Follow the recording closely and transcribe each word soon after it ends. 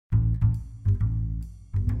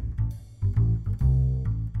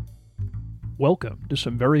Welcome to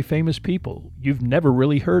some very famous people you've never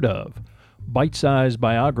really heard of. Bite-sized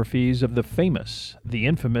biographies of the famous, the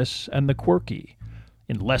infamous, and the quirky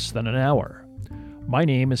in less than an hour. My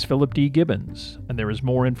name is Philip D. Gibbons, and there is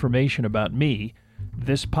more information about me,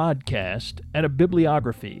 this podcast, and a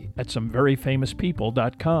bibliography at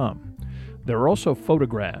someveryfamouspeople.com. There are also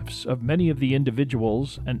photographs of many of the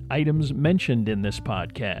individuals and items mentioned in this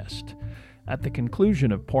podcast. At the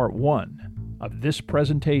conclusion of Part 1 of this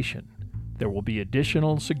presentation, there will be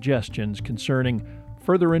additional suggestions concerning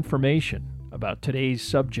further information about today's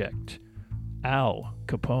subject, Al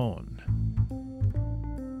Capone.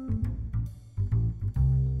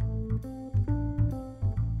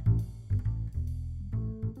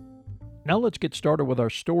 Now let's get started with our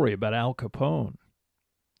story about Al Capone.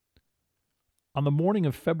 On the morning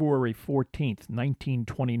of February 14th,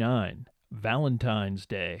 1929, Valentine's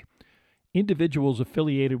Day, individuals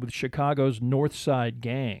affiliated with Chicago's North Side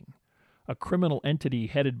Gang, a criminal entity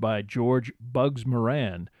headed by George Bugs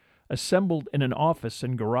Moran, assembled in an office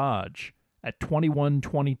and garage at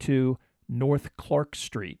 2122 North Clark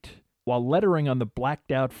Street, while lettering on the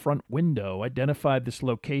blacked-out front window identified this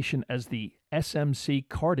location as the SMC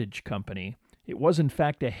Cartage Company. It was in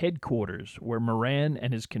fact a headquarters where Moran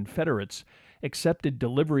and his Confederates accepted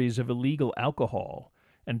deliveries of illegal alcohol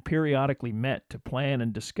and periodically met to plan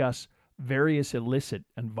and discuss various illicit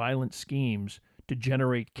and violent schemes to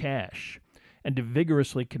generate cash, and to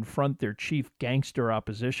vigorously confront their chief gangster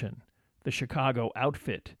opposition, the Chicago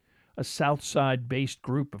Outfit, a South Side-based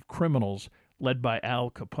group of criminals led by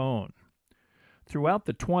Al Capone. Throughout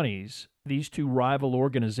the 20s, these two rival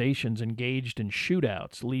organizations engaged in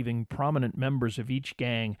shootouts, leaving prominent members of each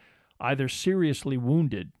gang either seriously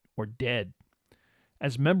wounded or dead.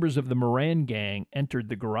 As members of the Moran gang entered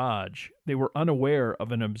the garage, they were unaware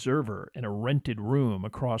of an observer in a rented room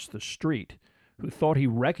across the street, who thought he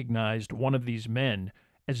recognized one of these men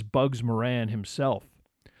as Bugs Moran himself.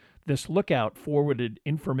 This lookout forwarded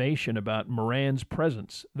information about Moran's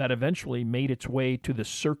presence that eventually made its way to the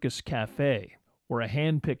Circus Cafe, where a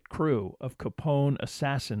hand-picked crew of Capone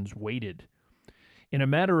assassins waited. In a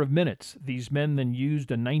matter of minutes, these men then used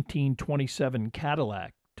a 1927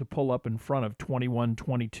 Cadillac to pull up in front of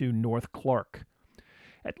 2122 North Clark.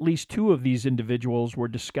 At least two of these individuals were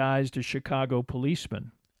disguised as Chicago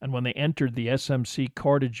policemen, and when they entered the SMC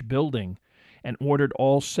Cartage building and ordered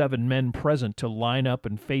all 7 men present to line up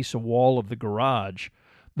and face a wall of the garage,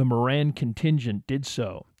 the Moran contingent did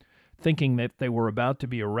so, thinking that they were about to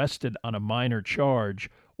be arrested on a minor charge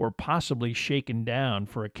or possibly shaken down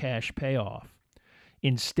for a cash payoff.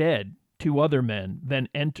 Instead, 2 other men then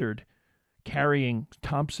entered carrying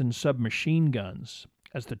Thompson submachine guns,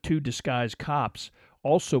 as the 2 disguised cops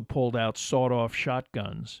also pulled out sawed-off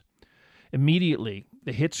shotguns. Immediately,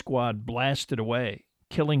 the hit squad blasted away,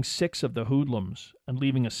 killing 6 of the hoodlums and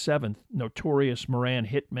leaving a 7th, notorious Moran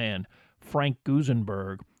hitman, Frank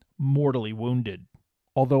Gusenberg, mortally wounded.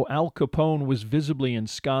 Although Al Capone was visibly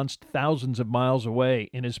ensconced thousands of miles away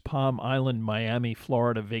in his Palm Island, Miami,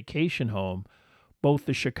 Florida vacation home, both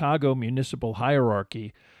the Chicago municipal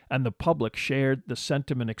hierarchy and the public shared the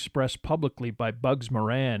sentiment expressed publicly by Bugs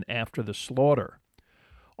Moran after the slaughter.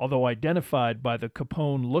 Although identified by the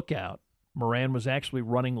Capone lookout, Moran was actually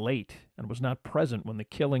running late and was not present when the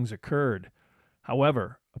killings occurred.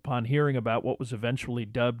 However, upon hearing about what was eventually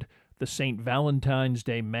dubbed the St. Valentine's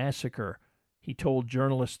Day Massacre, he told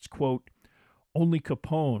journalists, quote, "Only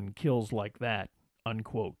Capone kills like that,"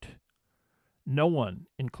 unquote. No one,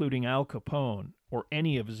 including Al Capone or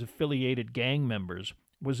any of his affiliated gang members,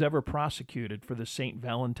 was ever prosecuted for the St.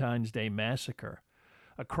 Valentine's Day Massacre,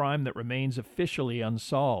 a crime that remains officially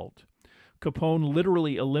unsolved. Capone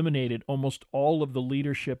literally eliminated almost all of the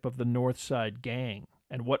leadership of the North Side Gang,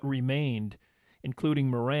 and what remained, including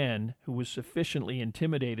Moran, who was sufficiently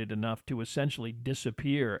intimidated enough to essentially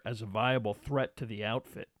disappear as a viable threat to the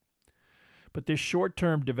outfit. But this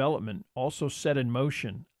short-term development also set in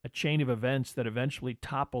motion a chain of events that eventually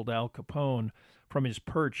toppled Al Capone from his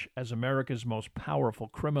perch as America's most powerful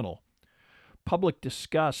criminal. Public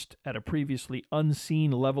disgust at a previously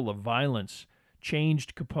unseen level of violence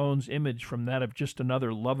changed Capone's image from that of just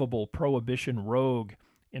another lovable prohibition rogue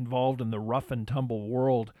involved in the rough-and-tumble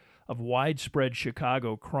world of widespread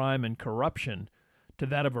Chicago crime and corruption to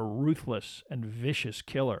that of a ruthless and vicious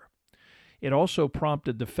killer. It also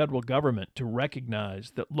prompted the federal government to recognize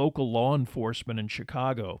that local law enforcement in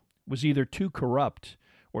Chicago was either too corrupt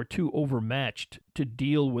or too overmatched to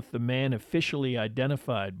deal with the man officially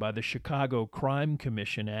identified by the Chicago Crime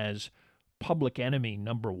Commission as Public Enemy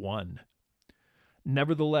Number 1.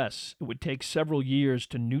 Nevertheless, it would take several years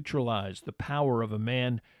to neutralize the power of a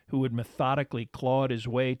man who had methodically clawed his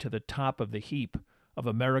way to the top of the heap of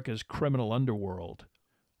America's criminal underworld.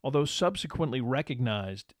 Although subsequently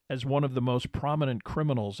recognized as one of the most prominent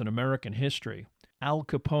criminals in American history, Al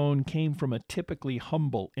Capone came from a typically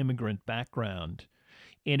humble immigrant background.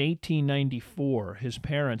 In 1894, his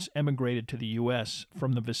parents emigrated to the U.S.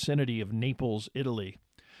 from the vicinity of Naples, Italy.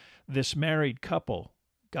 This married couple,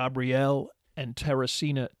 Gabrielle and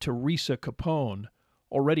Teresina Teresa Capone,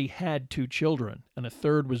 already had 2 children, and a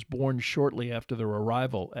third was born shortly after their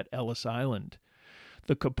arrival at Ellis Island.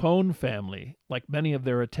 The Capone family, like many of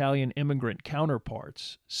their Italian immigrant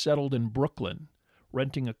counterparts, settled in Brooklyn,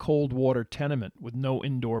 renting a cold water tenement with no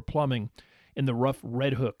indoor plumbing in the rough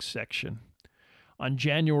Red Hook section. On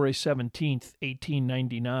January 17,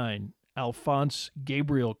 1899, Alphonse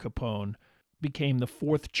Gabriel Capone became the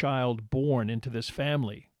 4th child born into this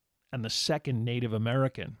family and the 2nd Native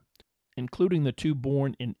American. Including the 2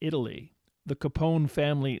 born in Italy, the Capone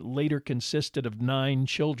family later consisted of 9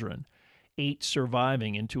 children, 8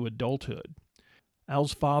 surviving into adulthood.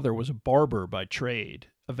 Al's father was a barber by trade,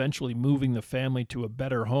 eventually moving the family to a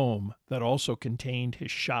better home that also contained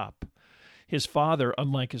his shop. His father,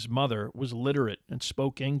 unlike his mother, was literate and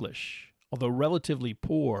spoke English. Although relatively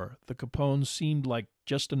poor, the Capones seemed like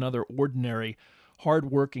just another ordinary,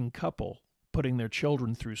 hard-working couple, putting their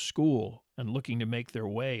children through school and looking to make their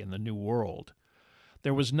way in the new world.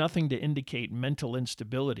 There was nothing to indicate mental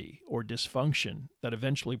instability or dysfunction that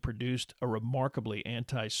eventually produced a remarkably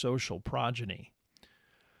antisocial progeny.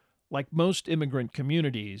 Like most immigrant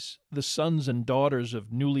communities, the sons and daughters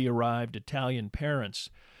of newly arrived Italian parents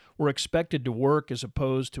were expected to work as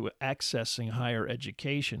opposed to accessing higher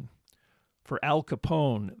education. For Al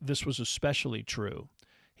Capone, this was especially true.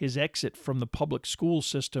 His exit from the public school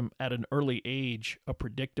system at an early age, a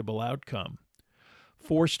predictable outcome.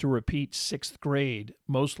 Forced to repeat 6th grade,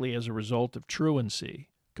 mostly as a result of truancy,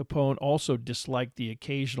 Capone also disliked the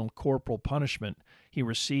occasional corporal punishment he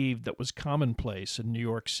received that was commonplace in New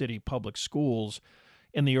York City public schools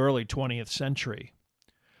in the early 20th century.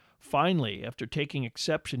 Finally, after taking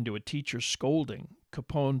exception to a teacher's scolding,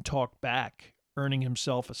 Capone talked back, earning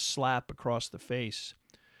himself a slap across the face.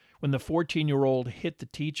 When the 14-year-old hit the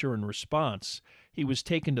teacher in response, he was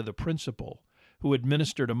taken to the principal, who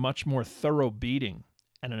administered a much more thorough beating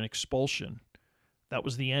and an expulsion. That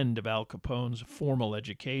was the end of Al Capone's formal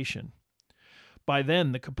education. By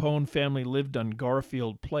then, the Capone family lived on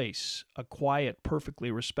Garfield Place, a quiet,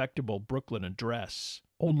 perfectly respectable Brooklyn address.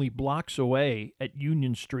 Only blocks away at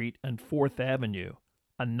Union Street and 4th Avenue,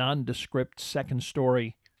 a nondescript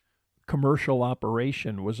second-story commercial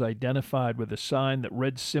operation was identified with a sign that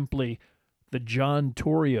read simply, "The John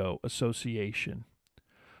Torrio Association."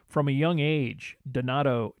 From a young age,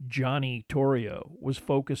 Donato Johnny Torrio was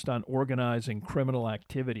focused on organizing criminal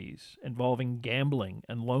activities involving gambling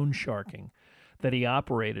and loan sharking that he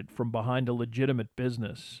operated from behind a legitimate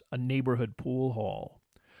business, a neighborhood pool hall.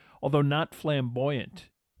 Although not flamboyant,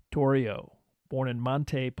 Torrio, born in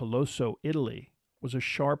Monte Peloso, Italy, was a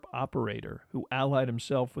sharp operator who allied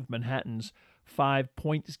himself with Manhattan's 5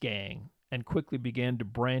 Points gang and quickly began to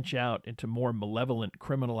branch out into more malevolent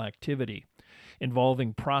criminal activity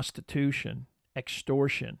involving prostitution,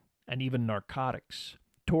 extortion, and even narcotics.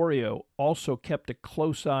 Torrio also kept a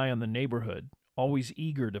close eye on the neighborhood, always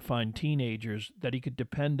eager to find teenagers that he could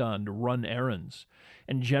depend on to run errands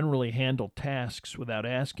and generally handle tasks without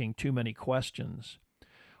asking too many questions.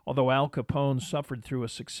 Although Al Capone suffered through a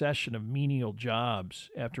succession of menial jobs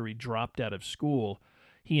after he dropped out of school,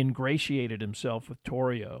 he ingratiated himself with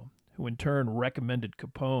Torrio, who in turn recommended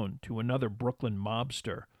Capone to another Brooklyn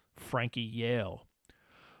mobster, Frankie Yale.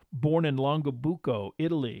 Born in Longobucco,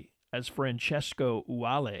 Italy, as Francesco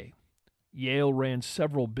Uale, Yale ran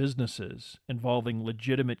several businesses involving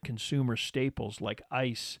legitimate consumer staples like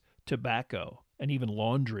ice, tobacco, and even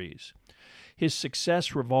laundries. His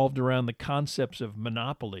success revolved around the concepts of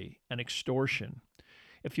monopoly and extortion.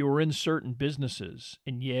 If you were in certain businesses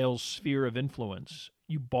in Yale's sphere of influence,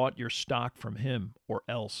 you bought your stock from him or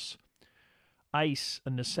else. Ice, a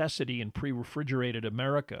necessity in pre-refrigerated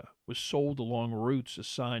America, was sold along routes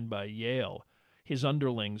assigned by Yale, his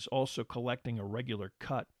underlings also collecting a regular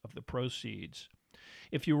cut of the proceeds.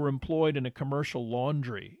 If you were employed in a commercial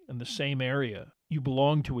laundry in the same area, you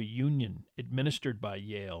belonged to a union administered by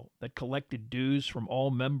Yale that collected dues from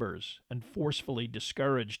all members and forcefully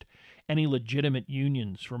discouraged any legitimate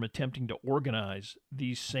unions from attempting to organize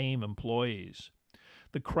these same employees.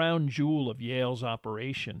 The crown jewel of Yale's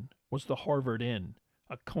operation was the Harvard Inn,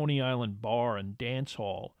 a Coney Island bar and dance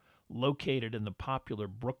hall located in the popular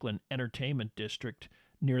Brooklyn entertainment district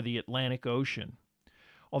near the Atlantic Ocean,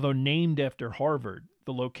 Although named after Harvard,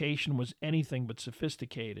 the location was anything but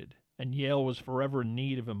sophisticated, and Yale was forever in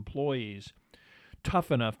need of employees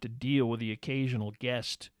tough enough to deal with the occasional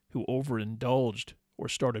guest who overindulged or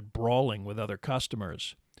started brawling with other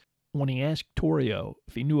customers. When he asked Torrio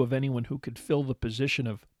if he knew of anyone who could fill the position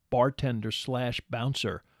of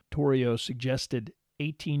bartender/bouncer, Torrio suggested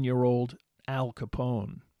 18-year-old Al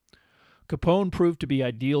Capone. Capone proved to be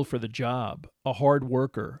ideal for the job, a hard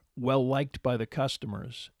worker, well-liked by the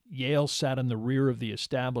customers. Yale sat in the rear of the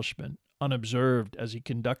establishment, unobserved as he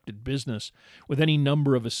conducted business with any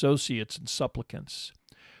number of associates and supplicants.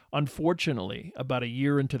 Unfortunately, about a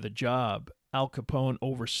year into the job, Al Capone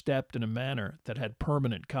overstepped in a manner that had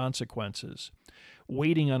permanent consequences.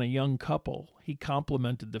 Waiting on a young couple, he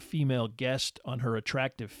complimented the female guest on her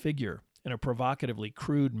attractive figure in a provocatively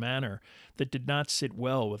crude manner that did not sit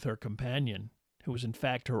well with her companion, who was in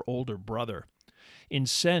fact her older brother.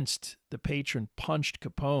 Incensed, the patron punched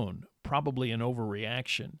Capone, probably an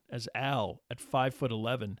overreaction, as Al, at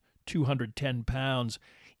 5'11", 210 pounds,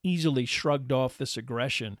 easily shrugged off this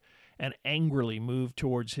aggression and angrily moved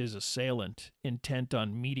towards his assailant, intent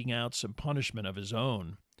on meting out some punishment of his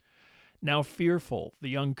own. Now fearful, the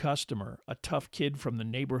young customer, a tough kid from the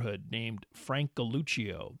neighborhood named Frank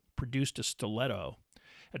Galluccio, produced a stiletto.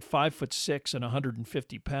 At 5'6" and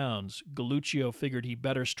 150 pounds, Galluccio figured he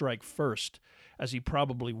better strike first, as he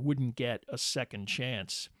probably wouldn't get a second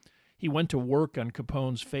chance. He went to work on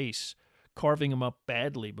Capone's face, carving him up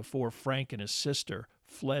badly before Frank and his sister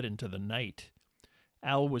fled into the night.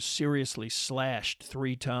 Al was seriously slashed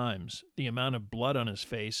 3 times, the amount of blood on his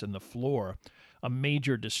face and the floor, a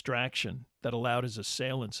major distraction that allowed his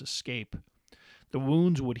assailants escape. The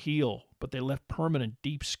wounds would heal, but they left permanent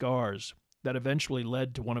deep scars that eventually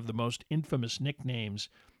led to one of the most infamous nicknames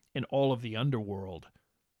in all of the underworld,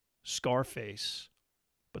 Scarface.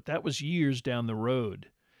 But that was years down the road.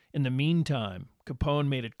 In the meantime, Capone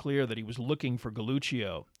made it clear that he was looking for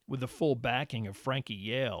Galluccio, with the full backing of Frankie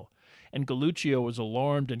Yale, and Galluccio was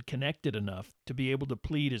alarmed and connected enough to be able to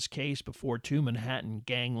plead his case before 2 Manhattan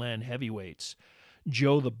gangland heavyweights,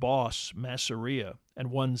 Joe the Boss Masseria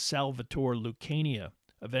and one Salvatore Lucania,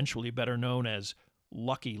 eventually better known as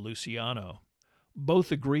Lucky Luciano.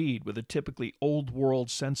 Both agreed with a typically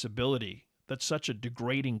old-world sensibility that such a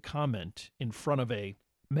degrading comment in front of a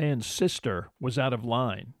man's sister was out of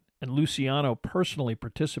line, and Luciano personally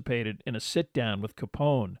participated in a sit-down with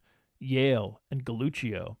Capone, Yale, and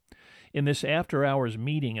Galluccio. In this after-hours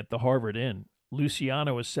meeting at the Harvard Inn,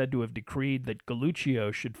 Luciano is said to have decreed that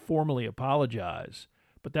Galluccio should formally apologize,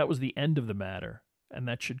 but that was the end of the matter, and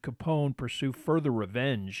that should Capone pursue further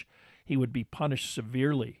revenge, he would be punished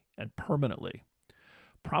severely and permanently.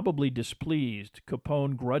 Probably displeased,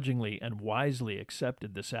 Capone grudgingly and wisely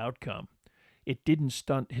accepted this outcome. It didn't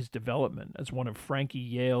stunt his development as one of Frankie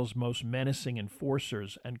Yale's most menacing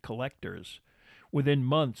enforcers and collectors. Within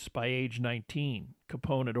months, by age 19,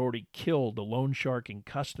 Capone had already killed a loan-sharking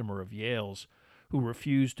customer of Yale's who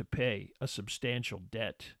refused to pay a substantial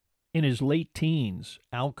debt. In his late teens,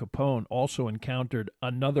 Al Capone also encountered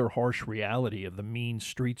another harsh reality of the mean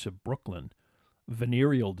streets of Brooklyn,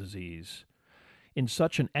 venereal disease. In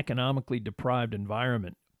such an economically deprived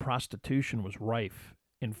environment, prostitution was rife,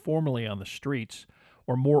 informally on the streets,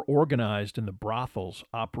 or more organized in the brothels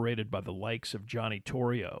operated by the likes of Johnny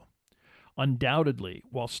Torrio. Undoubtedly,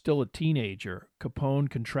 while still a teenager, Capone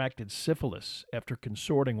contracted syphilis after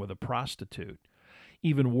consorting with a prostitute.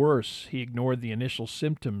 Even worse, he ignored the initial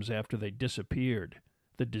symptoms after they disappeared.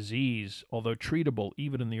 The disease, although treatable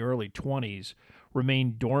even in the early 20s,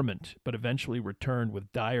 remained dormant but eventually returned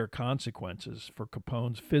with dire consequences for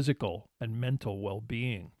Capone's physical and mental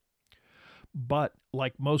well-being. But,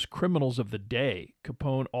 like most criminals of the day,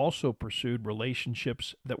 Capone also pursued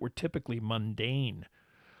relationships that were typically mundane.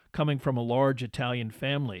 Coming from a large Italian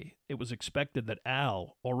family, it was expected that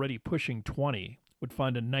Al, already pushing 20, would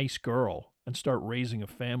find a nice girl and start raising a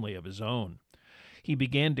family of his own. He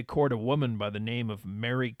began to court a woman by the name of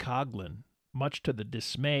Mary Coughlin, much to the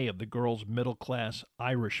dismay of the girl's middle-class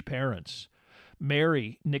Irish parents.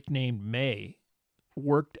 Mary, nicknamed May,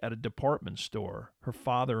 worked at a department store, her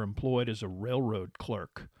father employed as a railroad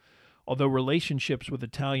clerk. Although relationships with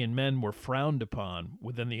Italian men were frowned upon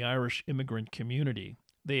within the Irish immigrant community,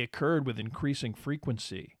 they occurred with increasing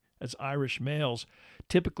frequency, as Irish males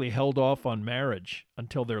typically held off on marriage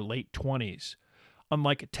until their late 20s,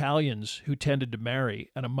 unlike Italians who tended to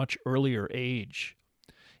marry at a much earlier age.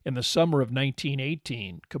 In the summer of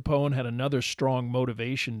 1918, Capone had another strong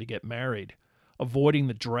motivation to get married, avoiding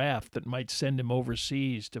the draft that might send him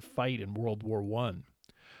overseas to fight in World War I.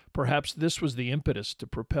 Perhaps this was the impetus to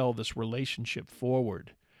propel this relationship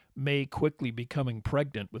forward. May quickly becoming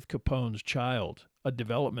pregnant with Capone's child, a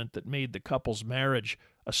development that made the couple's marriage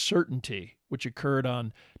a certainty, which occurred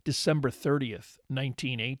on December 30th,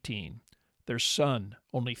 1918, their son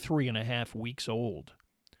only 3.5 weeks old.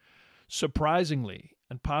 Surprisingly,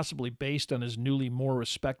 and possibly based on his newly more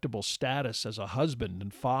respectable status as a husband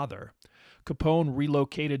and father, Capone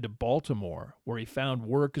relocated to Baltimore, where he found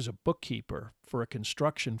work as a bookkeeper for a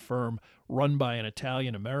construction firm run by an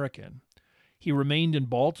Italian-American. He remained in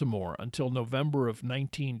Baltimore until November of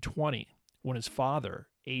 1920, when his father,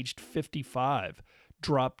 aged 55,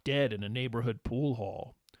 dropped dead in a neighborhood pool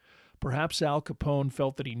hall. Perhaps Al Capone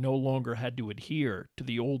felt that he no longer had to adhere to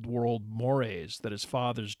the old-world mores that his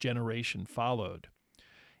father's generation followed.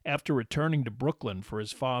 After returning to Brooklyn for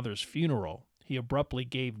his father's funeral, he abruptly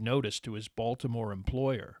gave notice to his Baltimore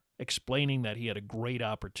employer, explaining that he had a great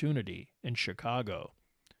opportunity in Chicago.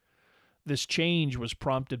 This change was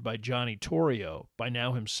prompted by Johnny Torrio, by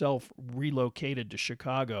now himself relocated to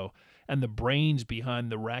Chicago and the brains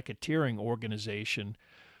behind the racketeering organization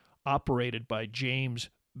operated by James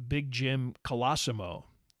Big Jim Colosimo,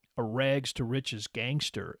 a rags-to-riches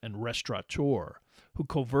gangster and restaurateur who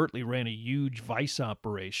covertly ran a huge vice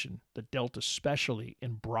operation that dealt especially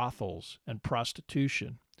in brothels and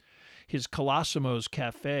prostitution. His Colosimo's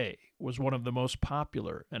Cafe was one of the most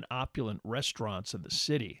popular and opulent restaurants in the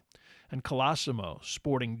city, and Colosimo,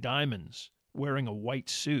 sporting diamonds, wearing a white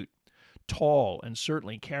suit, tall and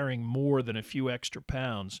certainly carrying more than a few extra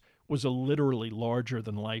pounds, was a literally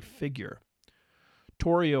larger-than-life figure.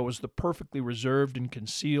 Torrio was the perfectly reserved and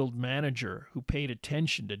concealed manager who paid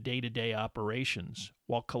attention to day-to-day operations,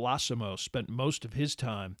 while Colosimo spent most of his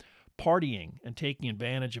time partying and taking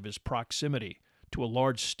advantage of his proximity to a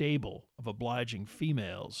large stable of obliging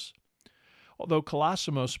females. Although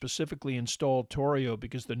Colosimo specifically installed Torrio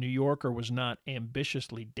because the New Yorker was not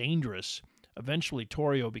ambitiously dangerous, eventually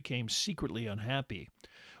Torrio became secretly unhappy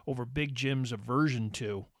over Big Jim's aversion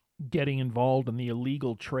to getting involved in the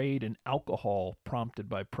illegal trade in alcohol prompted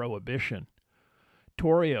by Prohibition.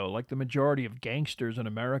 Torrio, like the majority of gangsters in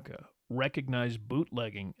America, recognized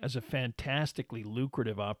bootlegging as a fantastically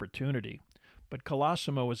lucrative opportunity, but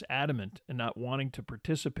Colosimo was adamant in not wanting to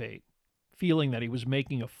participate, feeling that he was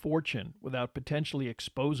making a fortune without potentially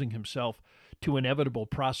exposing himself to inevitable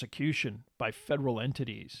prosecution by federal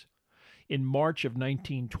entities. In March of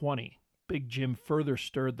 1920, Big Jim further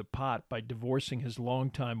stirred the pot by divorcing his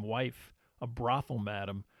longtime wife, a brothel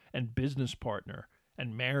madam and business partner,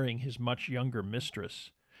 and marrying his much younger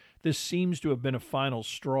mistress. This seems to have been a final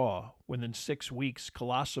straw when in 6 weeks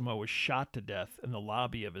Colosimo was shot to death in the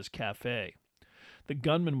lobby of his cafe. The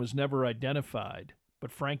gunman was never identified,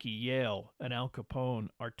 but Frankie Yale and Al Capone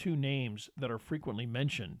are two names that are frequently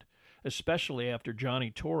mentioned, especially after Johnny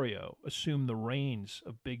Torrio assumed the reins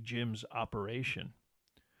of Big Jim's operation.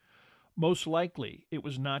 Most likely, it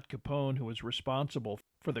was not Capone who was responsible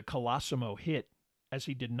for the Colosimo hit, as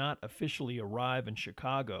he did not officially arrive in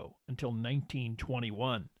Chicago until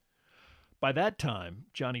 1921. By that time,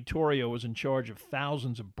 Johnny Torrio was in charge of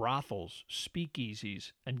thousands of brothels,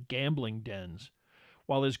 speakeasies, and gambling dens,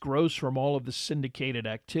 while his gross from all of the syndicated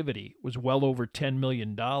activity was well over $10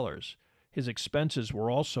 million. His expenses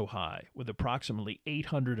were also high, with approximately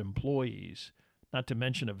 800 employees, not to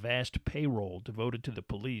mention a vast payroll devoted to the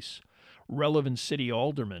police, relevant city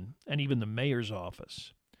aldermen, and even the mayor's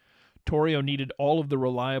office. Torrio needed all of the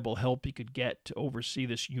reliable help he could get to oversee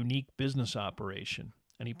this unique business operation,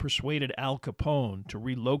 and he persuaded Al Capone to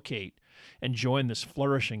relocate and join this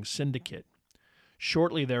flourishing syndicate.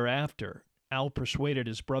 Shortly thereafter, Al persuaded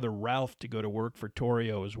his brother Ralph to go to work for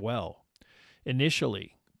Torrio as well.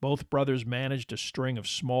 Initially, both brothers managed a string of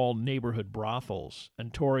small neighborhood brothels,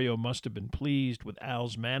 and Torrio must have been pleased with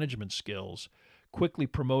Al's management skills, quickly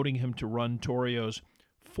promoting him to run Torrio's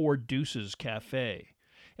Four Deuces Cafe,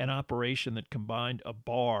 an operation that combined a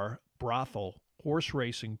bar, brothel, horse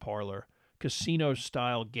racing parlor,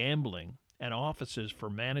 casino-style gambling, and offices for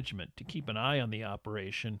management to keep an eye on the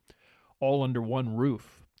operation, all under one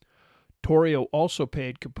roof. Torrio also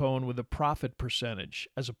paid Capone with a profit percentage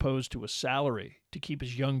as opposed to a salary to keep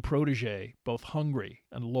his young protege both hungry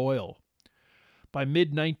and loyal. By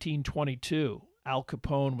mid-1922, Al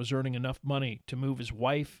Capone was earning enough money to move his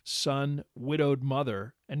wife, son, widowed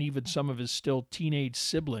mother, and even some of his still teenage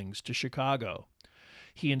siblings to Chicago.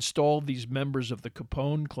 He installed these members of the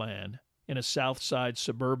Capone clan in a South Side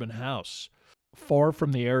suburban house, far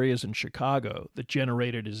from the areas in Chicago that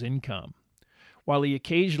generated his income. While he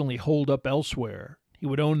occasionally holed up elsewhere, he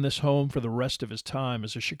would own this home for the rest of his time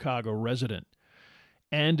as a Chicago resident.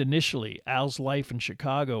 And initially, Al's life in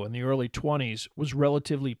Chicago in the early 20s was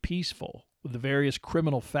relatively peaceful, with the various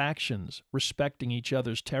criminal factions respecting each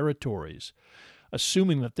other's territories,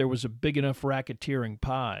 assuming that there was a big enough racketeering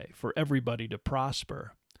pie for everybody to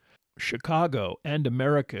prosper. Chicago and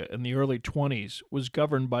America in the early 20s was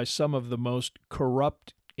governed by some of the most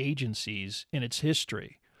corrupt agencies in its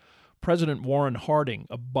history. President Warren Harding,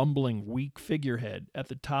 a bumbling, weak figurehead at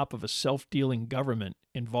the top of a self-dealing government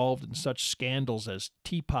involved in such scandals as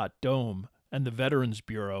Teapot Dome and the Veterans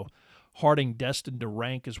Bureau, Harding destined to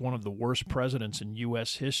rank as one of the worst presidents in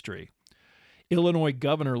U.S. history. Illinois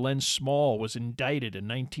Governor Len Small was indicted in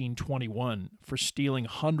 1921 for stealing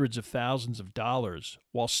hundreds of thousands of dollars,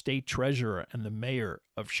 while state treasurer and the mayor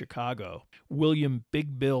of Chicago, William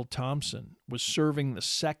Big Bill Thompson, was serving the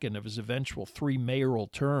second of his eventual 3 mayoral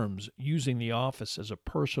terms, using the office as a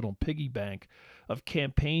personal piggy bank of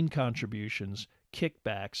campaign contributions,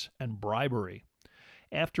 kickbacks, and bribery.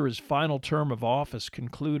 After his final term of office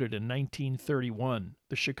concluded in 1931,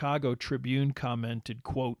 the Chicago Tribune commented,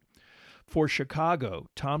 quote, "For Chicago,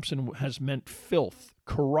 Thompson has meant filth,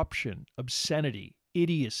 corruption, obscenity,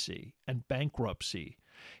 idiocy, and bankruptcy.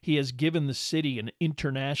 He has given the city an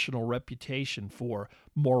international reputation for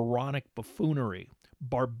moronic buffoonery,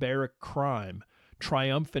 barbaric crime,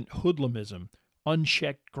 triumphant hoodlumism,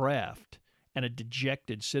 unchecked graft, and a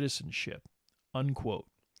dejected citizenship." Unquote.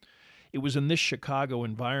 It was in this Chicago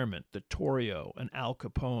environment that Torrio and Al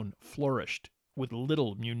Capone flourished with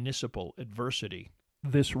little municipal adversity.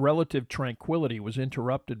 This relative tranquility was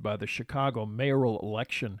interrupted by the Chicago mayoral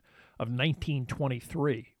election of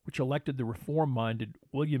 1923, which elected the reform-minded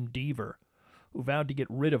William Deaver, who vowed to get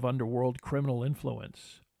rid of underworld criminal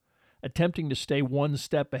influence. Attempting to stay one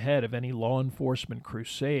step ahead of any law enforcement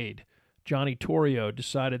crusade, Johnny Torrio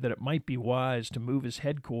decided that it might be wise to move his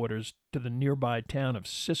headquarters to the nearby town of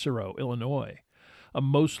Cicero, Illinois, a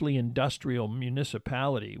mostly industrial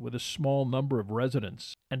municipality with a small number of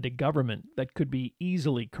residents and a government that could be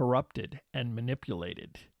easily corrupted and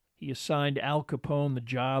manipulated. He assigned Al Capone the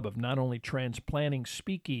job of not only transplanting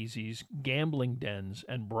speakeasies, gambling dens,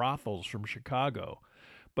 and brothels from Chicago,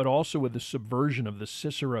 but also with the subversion of the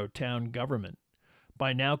Cicero town government.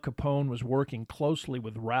 By now, Capone was working closely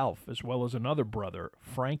with Ralph as well as another brother,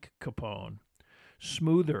 Frank Capone.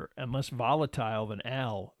 Smoother and less volatile than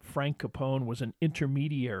Al, Frank Capone was an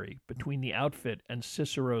intermediary between the outfit and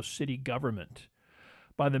Cicero city government.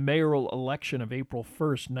 By the mayoral election of April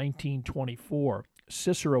 1st, 1924,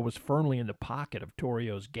 Cicero was firmly in the pocket of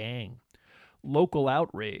Torrio's gang. Local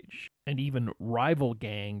outrage, and even rival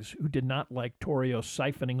gangs who did not like Torrio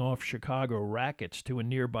siphoning off Chicago rackets to a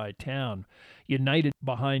nearby town, united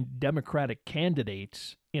behind Democratic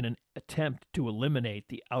candidates in an attempt to eliminate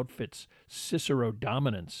the outfit's Cicero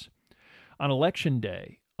dominance. On Election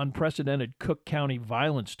Day, unprecedented Cook County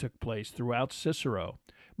violence took place throughout Cicero,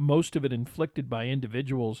 most of it inflicted by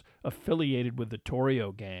individuals affiliated with the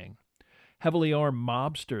Torrio gang. Heavily armed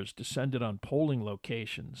mobsters descended on polling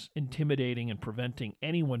locations, intimidating and preventing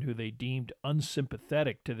anyone who they deemed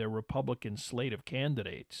unsympathetic to their Republican slate of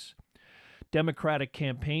candidates. Democratic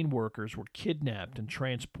campaign workers were kidnapped and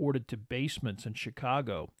transported to basements in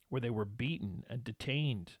Chicago, where they were beaten and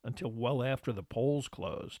detained until well after the polls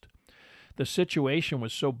closed. The situation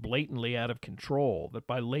was so blatantly out of control that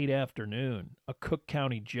by late afternoon, a Cook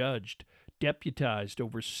County judge deputized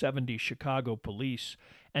over 70 Chicago police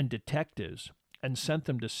and detectives and sent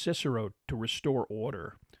them to Cicero to restore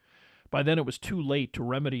order. By then it was too late to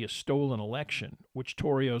remedy a stolen election, which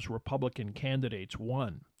Torrio's Republican candidates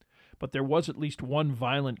won. But there was at least one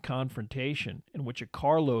violent confrontation in which a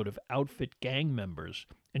carload of outfit gang members,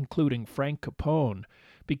 including Frank Capone,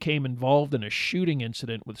 became involved in a shooting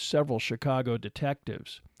incident with several Chicago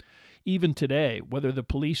detectives. Even today, whether the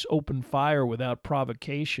police opened fire without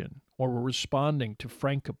provocation or were responding to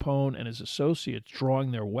Frank Capone and his associates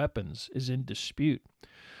drawing their weapons is in dispute.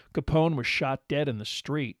 Capone was shot dead in the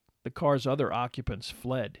street. The car's other occupants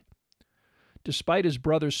fled. Despite his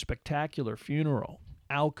brother's spectacular funeral,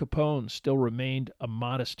 Al Capone still remained a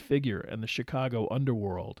modest figure in the Chicago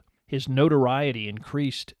underworld. His notoriety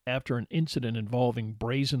increased after an incident involving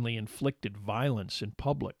brazenly inflicted violence in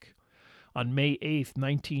public. On May 8,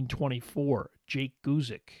 1924, Jake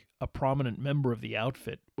Guzik, a prominent member of the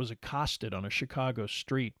outfit, was accosted on a Chicago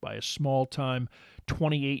street by a small-time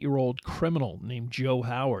 28-year-old criminal named Joe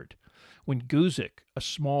Howard. When Guzik, a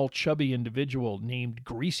small, chubby individual named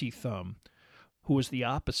Greasy Thumb, who was the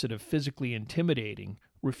opposite of physically intimidating,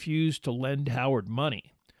 refused to lend Howard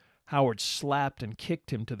money, Howard slapped and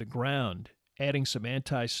kicked him to the ground, adding some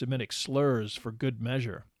anti-Semitic slurs for good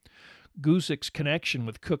measure. Guzik's connection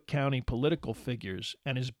with Cook County political figures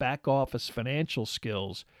and his back-office financial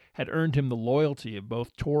skills had earned him the loyalty of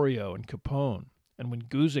both Torrio and Capone, and when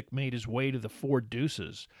Guzik made his way to the Four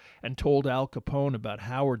Deuces and told Al Capone about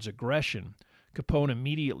Howard's aggression, Capone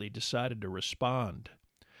immediately decided to respond.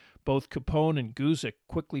 Both Capone and Guzik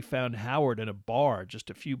quickly found Howard in a bar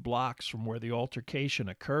just a few blocks from where the altercation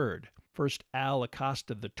occurred. First, Al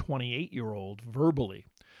accosted the 28-year-old verbally,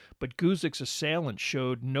 but Guzik's assailant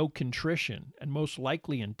showed no contrition and, most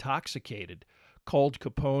likely intoxicated, called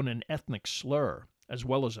Capone an ethnic slur, as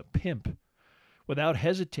well as a pimp. Without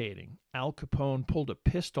hesitating, Al Capone pulled a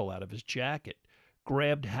pistol out of his jacket,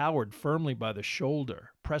 grabbed Howard firmly by the shoulder,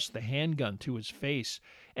 pressed the handgun to his face,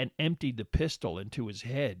 and emptied the pistol into his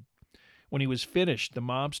head. When he was finished, the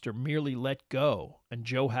mobster merely let go, and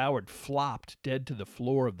Joe Howard flopped dead to the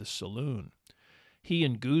floor of the saloon. He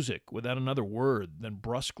and Guzik, without another word, then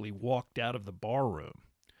brusquely walked out of the barroom.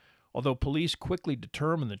 Although police quickly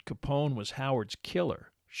determined that Capone was Howard's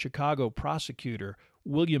killer, Chicago prosecutor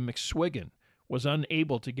William McSwiggan was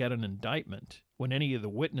unable to get an indictment when any of the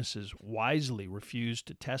witnesses wisely refused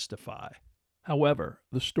to testify. However,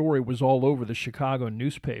 the story was all over the Chicago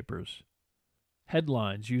newspapers.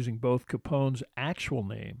 Headlines using both Capone's actual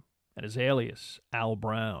name and his alias, Al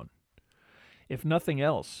Brown. If nothing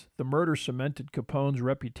else, the murder cemented Capone's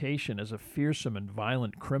reputation as a fearsome and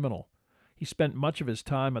violent criminal. He spent much of his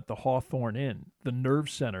time at the Hawthorne Inn, the nerve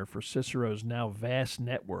center for Cicero's now vast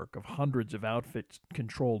network of hundreds of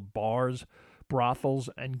outfit-controlled bars, brothels,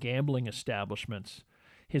 and gambling establishments.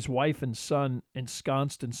 His wife and son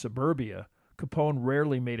ensconced in suburbia, Capone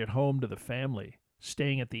rarely made it home to the family,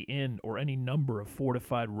 staying at the inn or any number of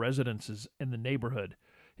fortified residences in the neighborhood,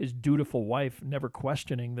 his dutiful wife never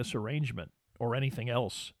questioning this arrangement, or anything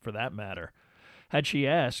else, for that matter. Had she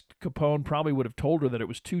asked, Capone probably would have told her that it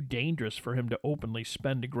was too dangerous for him to openly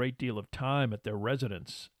spend a great deal of time at their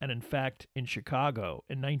residence, and in fact, in Chicago,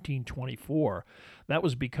 in 1924, that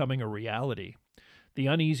was becoming a reality. The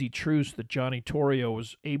uneasy truce that Johnny Torrio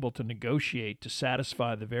was able to negotiate to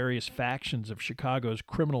satisfy the various factions of Chicago's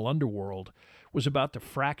criminal underworld was about to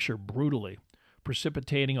fracture brutally,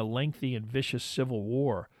 precipitating a lengthy and vicious civil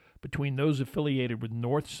war between those affiliated with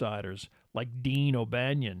Northsiders like Dean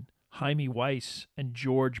O'Banion, Jaime Weiss, and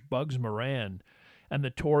George Bugs Moran, and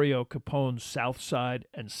the Torrio Capone Southside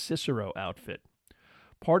and Cicero outfit.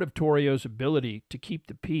 Part of Torrio's ability to keep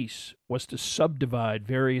the peace was to subdivide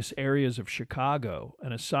various areas of Chicago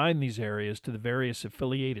and assign these areas to the various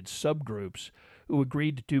affiliated subgroups who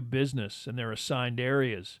agreed to do business in their assigned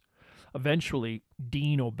areas. Eventually,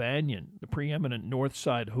 Dean O'Banion, the preeminent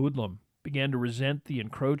Northside hoodlum, began to resent the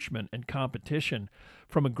encroachment and competition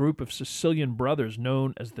from a group of Sicilian brothers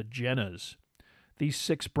known as the Jennas. These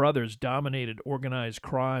 6 brothers dominated organized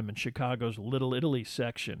crime in Chicago's Little Italy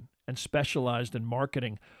section and specialized in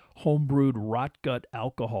marketing homebrewed rot-gut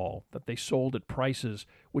alcohol that they sold at prices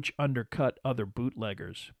which undercut other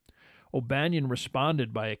bootleggers. O'Banion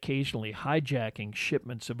responded by occasionally hijacking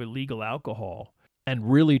shipments of illegal alcohol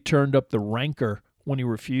and really turned up the rancor when he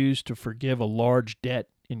refused to forgive a large debt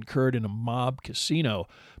incurred in a mob casino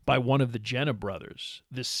by one of the Jenna brothers,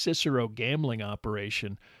 this Cicero gambling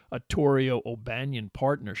operation, a Torrio-O'Banion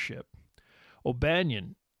partnership.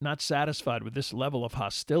 O'Banion, not satisfied with this level of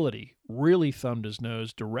hostility, really thumbed his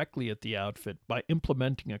nose directly at the outfit by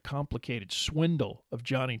implementing a complicated swindle of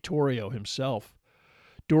Johnny Torrio himself.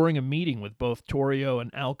 During a meeting with both Torrio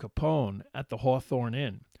and Al Capone at the Hawthorne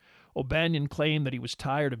Inn, O'Banion claimed that he was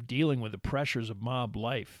tired of dealing with the pressures of mob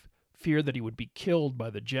life, feared that he would be killed by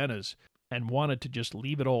the Jennas, and wanted to just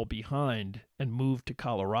leave it all behind and move to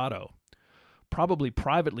Colorado. Probably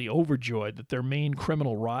privately overjoyed that their main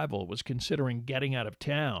criminal rival was considering getting out of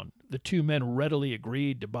town, the 2 men readily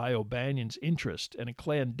agreed to buy O'Banion's interest in a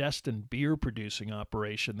clandestine beer-producing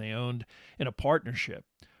operation they owned in a partnership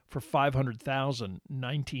for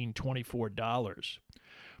 $500,024.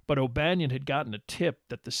 But O'Banion had gotten a tip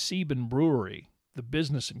that the Sieben Brewery, the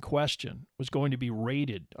business in question, was going to be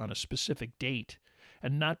raided on a specific date,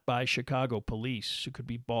 and not by Chicago police who could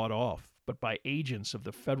be bought off, but by agents of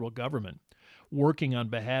the federal government, working on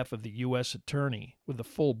behalf of the U.S. Attorney with the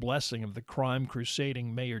full blessing of the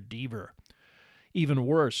crime-crusading Mayor Deaver. Even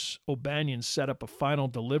worse, O'Banion set up a final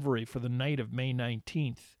delivery for the night of May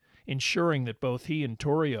 19th, ensuring that both he and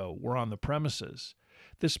Torrio were on the premises.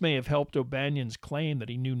 This may have helped O'Banion's claim that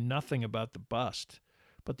he knew nothing about the bust,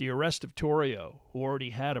 but the arrest of Torrio, who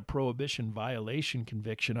already had a prohibition violation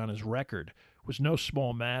conviction on his record, was no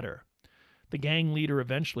small matter. The gang leader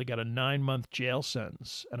eventually got a 9-month jail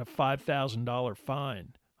sentence and a $5,000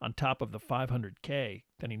 fine, on top of the $500K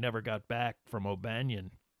that he never got back from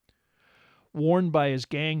O'Banion. Warned by his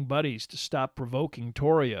gang buddies to stop provoking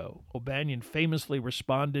Torrio, O'Banion famously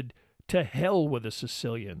responded, "To hell with the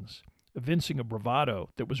Sicilians," evincing a bravado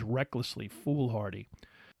that was recklessly foolhardy.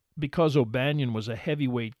 Because O'Banion was a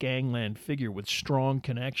heavyweight gangland figure with strong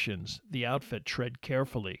connections, the outfit tread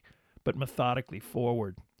carefully, but methodically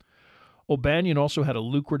forward. O'Banion also had a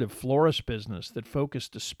lucrative florist business that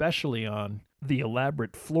focused especially on the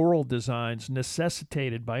elaborate floral designs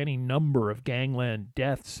necessitated by any number of gangland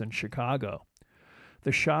deaths in Chicago.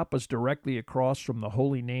 The shop was directly across from the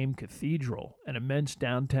Holy Name Cathedral, an immense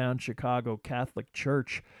downtown Chicago Catholic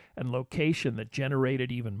church and location that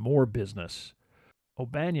generated even more business.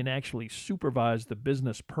 O'Banion actually supervised the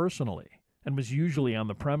business personally and was usually on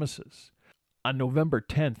the premises. On November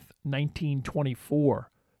 10th, 1924,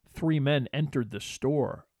 3 men entered the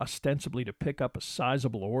store, ostensibly to pick up a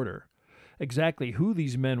sizable order. Exactly who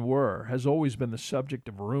these men were has always been the subject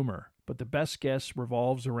of rumor, but the best guess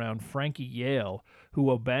revolves around Frankie Yale, who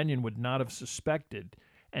O'Banion would not have suspected,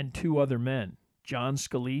 and 2 other men, John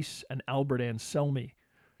Scalise and Albert Anselmi,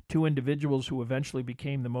 2 individuals who eventually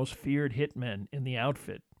became the most feared hitmen in the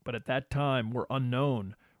outfit, but at that time were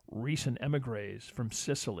unknown, recent emigres from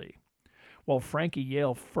Sicily. While Frankie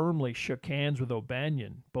Yale firmly shook hands with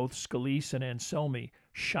O'Banion, both Scalise and Anselmi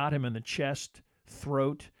shot him in the chest,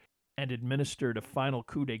 throat, and administered a final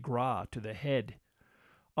coup de grace to the head.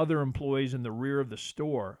 Other employees in the rear of the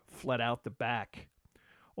store fled out the back.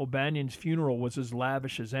 O'Banion's funeral was as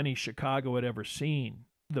lavish as any Chicago had ever seen,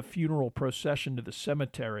 the funeral procession to the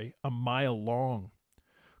cemetery a mile long.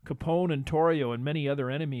 Capone and Torrio and many other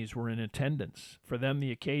enemies were in attendance, for them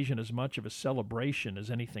the occasion as much of a celebration as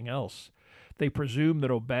anything else. They presumed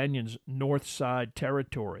that O'Banion's North Side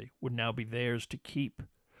territory would now be theirs to keep.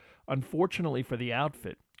 Unfortunately for the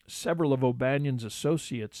outfit, several of O'Banion's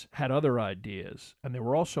associates had other ideas, and they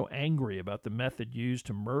were also angry about the method used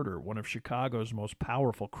to murder one of Chicago's most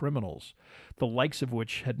powerful criminals, the likes of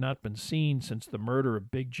which had not been seen since the murder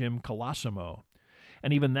of Big Jim Colosimo.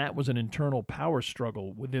 And even that was an internal power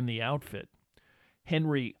struggle within the outfit.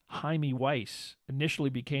 Henry Hymie Weiss initially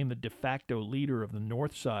became the de facto leader of the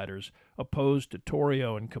Northsiders, opposed to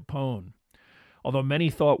Torrio and Capone. Although many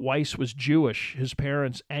thought Weiss was Jewish, his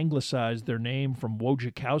parents anglicized their name from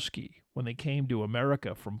Wojciechowski when they came to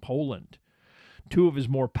America from Poland. 2 of his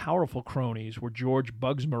more powerful cronies were George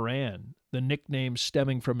Bugs Moran, the nickname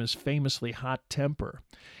stemming from his famously hot temper,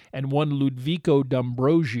 and one Ludovico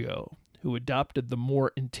D'Ambrosio, who adopted the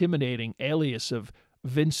more intimidating alias of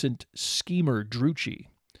Vincent Schemer Drucci.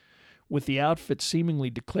 With the outfit seemingly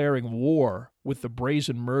declaring war with the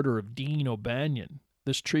brazen murder of Dean O'Banion,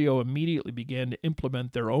 this trio immediately began to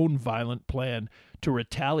implement their own violent plan to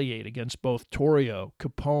retaliate against both Torrio,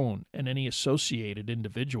 Capone, and any associated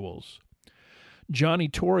individuals. Johnny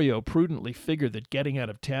Torrio prudently figured that getting out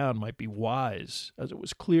of town might be wise, as it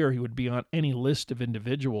was clear he would be on any list of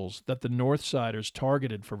individuals that the Northsiders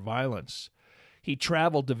targeted for violence. He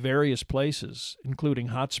traveled to various places, including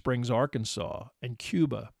Hot Springs, Arkansas, and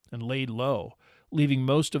Cuba, and laid low, leaving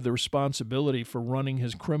most of the responsibility for running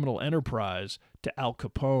his criminal enterprise to Al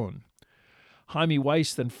Capone. Hymie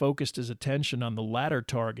Weiss then focused his attention on the latter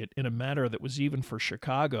target in a manner that was even for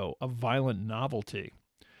Chicago a violent novelty.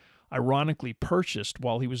 Ironically purchased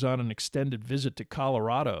while he was on an extended visit to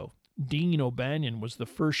Colorado, Dean O'Banion was the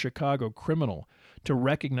first Chicago criminal to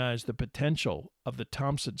recognize the potential of the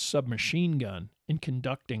Thompson submachine gun in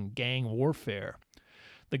conducting gang warfare.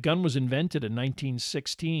 The gun was invented in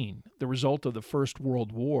 1916, the result of the First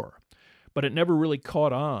World War, but it never really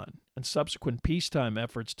caught on, and subsequent peacetime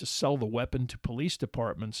efforts to sell the weapon to police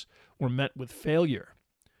departments were met with failure.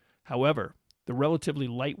 However, the relatively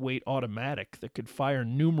lightweight automatic that could fire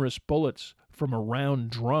numerous bullets from a round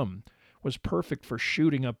drum was perfect for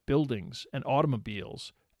shooting up buildings and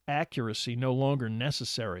automobiles, accuracy no longer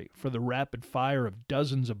necessary for the rapid fire of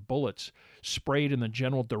dozens of bullets sprayed in the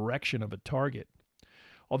general direction of a target.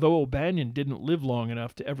 Although O'Banion didn't live long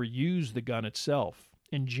enough to ever use the gun itself,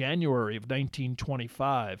 in January of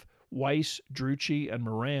 1925, Weiss, Drucci, and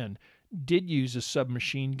Moran did use a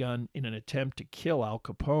submachine gun in an attempt to kill Al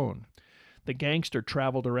Capone. The gangster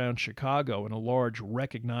traveled around Chicago in a large,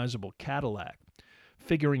 recognizable Cadillac,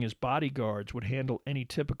 figuring his bodyguards would handle any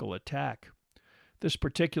typical attack. This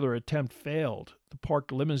particular attempt failed, the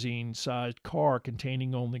parked limousine-sized car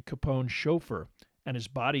containing only Capone's chauffeur and his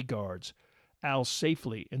bodyguards, Al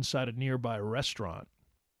safely inside a nearby restaurant.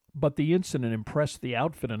 But the incident impressed the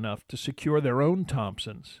outfit enough to secure their own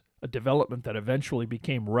Thompsons, a development that eventually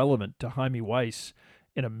became relevant to Hymie Weiss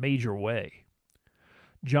in a major way.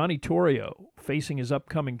 Johnny Torrio, facing his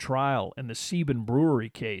upcoming trial in the Sieben Brewery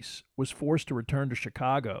case, was forced to return to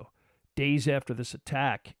Chicago days after this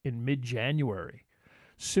attack in mid-January.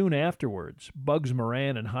 Soon afterwards, Bugs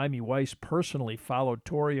Moran and Jaime Weiss personally followed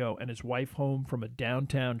Torrio and his wife home from a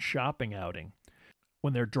downtown shopping outing.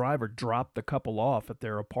 When their driver dropped the couple off at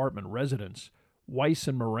their apartment residence, Weiss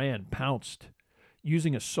and Moran pounced.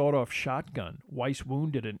 Using a sawed-off shotgun, Weiss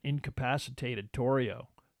wounded and incapacitated Torrio,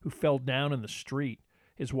 who fell down in the street,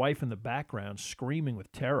 his wife in the background screaming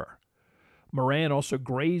with terror. Moran also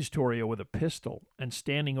grazed Torrio with a pistol and,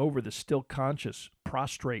 standing over the still conscious,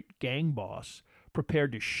 prostrate gang boss,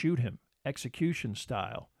 prepared to shoot him, execution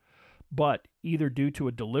style. But, either due to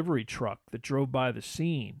a delivery truck that drove by the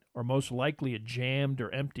scene, or most likely a jammed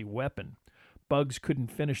or empty weapon, Bugs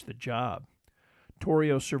couldn't finish the job.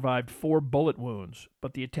 Torrio survived 4 bullet wounds,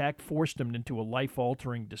 but the attack forced him into a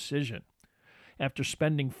life-altering decision. After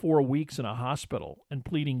spending 4 weeks in a hospital and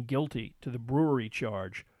pleading guilty to the brewery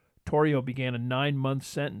charge, Torrio began a 9-month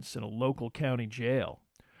sentence in a local county jail.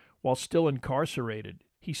 While still incarcerated,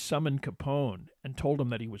 he summoned Capone and told him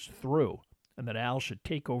that he was through and that Al should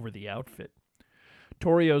take over the outfit.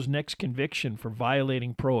 Torrio's next conviction for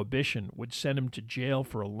violating prohibition would send him to jail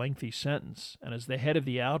for a lengthy sentence, and as the head of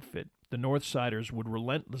the outfit, the Northsiders would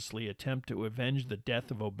relentlessly attempt to avenge the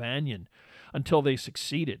death of O'Banion until they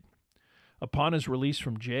succeeded. Upon his release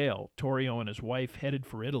from jail, Torrio and his wife headed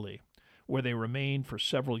for Italy, where they remained for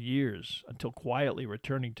several years until quietly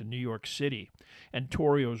returning to New York City and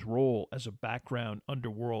Torrio's role as a background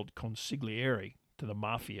underworld consigliere to the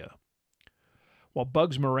mafia. While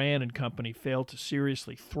Bugs Moran and company failed to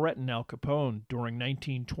seriously threaten Al Capone during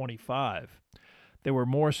 1925, they were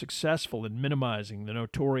more successful in minimizing the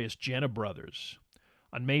notorious Genna brothers.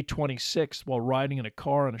 On May 26th, while riding in a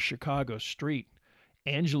car on a Chicago street,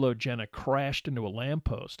 Angelo Genna crashed into a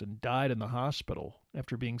lamppost and died in the hospital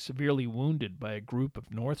after being severely wounded by a group of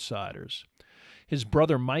Northsiders. His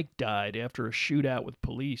brother Mike died after a shootout with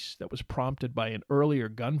police that was prompted by an earlier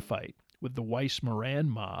gunfight with the Weiss-Moran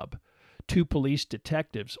mob, 2 police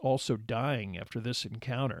detectives also dying after this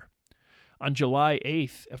encounter. On July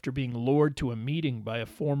 8th, after being lured to a meeting by a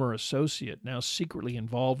former associate now secretly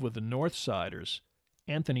involved with the Northsiders,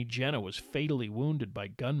 Anthony Genna was fatally wounded by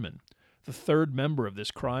gunmen, the 3rd member of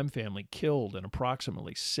this crime family killed in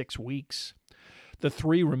approximately 6 weeks. The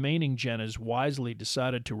 3 remaining Gennas wisely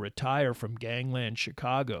decided to retire from gangland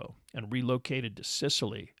Chicago and relocated to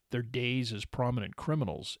Sicily. Their days as prominent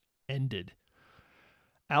criminals ended.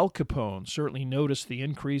 Al Capone certainly noticed the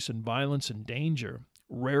increase in violence and danger,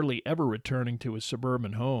 rarely ever returning to his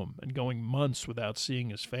suburban home and going months without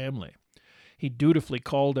seeing his family. He dutifully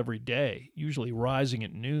called every day, usually rising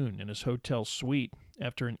at noon in his hotel suite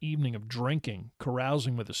after an evening of drinking,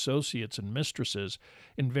 carousing with associates and mistresses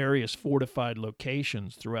in various fortified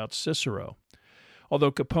locations throughout Cicero.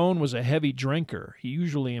 Although Capone was a heavy drinker, he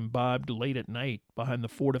usually imbibed late at night behind the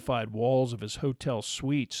fortified walls of his hotel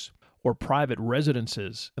suites or private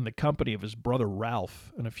residences in the company of his brother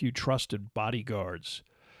Ralph and a few trusted bodyguards.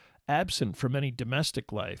 Absent from any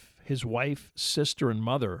domestic life, his wife, sister, and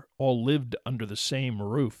mother all lived under the same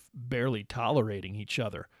roof, barely tolerating each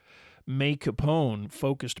other. May Capone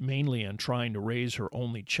focused mainly on trying to raise her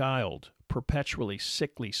only child, perpetually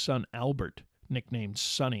sickly son Albert, nicknamed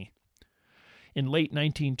Sonny. In late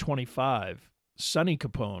 1925, Sonny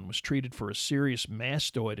Capone was treated for a serious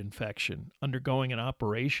mastoid infection, undergoing an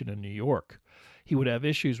operation in New York. He would have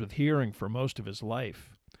issues with hearing for most of his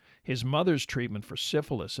life. His mother's treatment for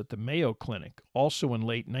syphilis at the Mayo Clinic, also in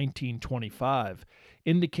late 1925,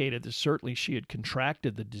 indicated that certainly she had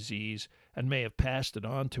contracted the disease and may have passed it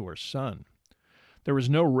on to her son. There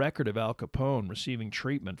was no record of Al Capone receiving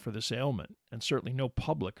treatment for this ailment, and certainly no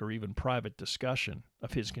public or even private discussion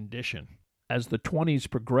of his condition. As the 20s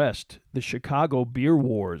progressed, the Chicago beer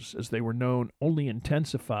wars, as they were known, only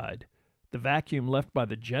intensified. The vacuum left by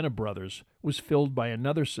the Genna brothers was filled by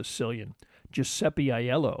another Sicilian, Giuseppe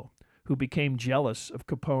Aiello, who became jealous of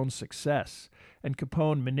Capone's success, and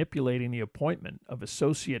Capone manipulating the appointment of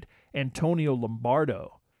associate Antonio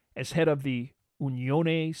Lombardo as head of the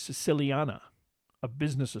Unione Siciliana, a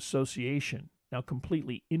business association now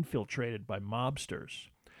completely infiltrated by mobsters.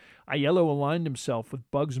 Aiello aligned himself with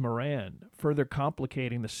Bugs Moran, further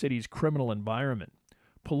complicating the city's criminal environment.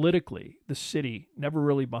 Politically, the city, never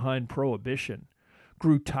really behind prohibition,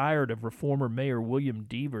 grew tired of reformer Mayor William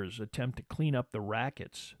Devers' attempt to clean up the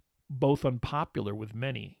rackets, both unpopular with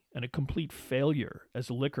many and a complete failure as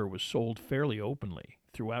liquor was sold fairly openly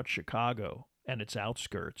throughout Chicago and its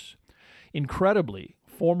outskirts. Incredibly,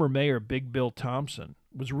 former Mayor Big Bill Thompson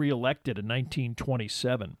was reelected in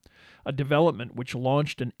 1927, a development which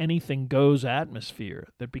launched an anything-goes atmosphere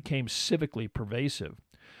that became civically pervasive.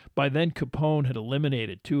 By then, Capone had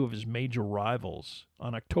eliminated 2 of his major rivals.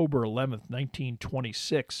 On October 11,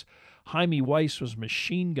 1926, Jaime Weiss was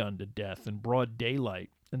machine-gunned to death in broad daylight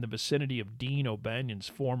in the vicinity of Dean O'Banion's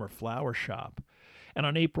former flower shop. And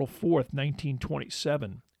on April 4th,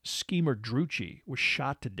 1927, schemer Drucci was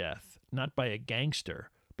shot to death, not by a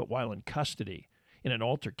gangster, but while in custody, in an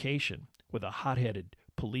altercation with a hot-headed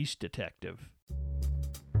police detective.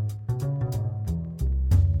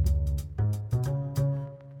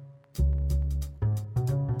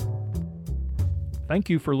 Thank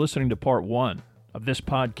you for listening to part 1 of this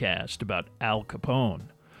podcast about Al Capone.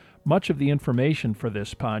 Much of the information for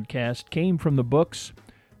this podcast came from the books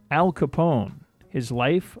Al Capone, His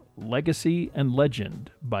Life, Legacy, and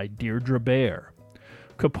Legend by Deirdre Bair,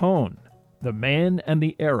 Capone, The Man and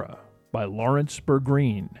the Era by Lawrence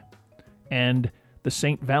Bergreen, and The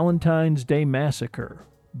St. Valentine's Day Massacre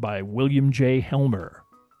by William J. Helmer.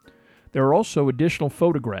 There are also additional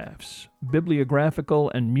photographs, bibliographical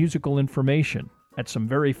and musical information at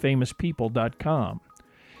someveryfamouspeople.com.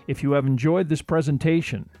 If you have enjoyed this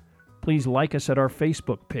presentation, please like us at our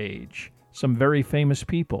Facebook page, Some Very Famous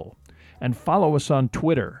People, and follow us on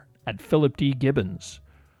Twitter at Philip D. Gibbons.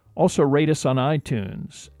 Also rate us on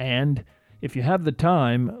iTunes, and if you have the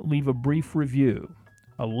time, leave a brief review.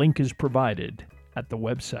 A link is provided at the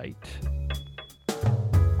website.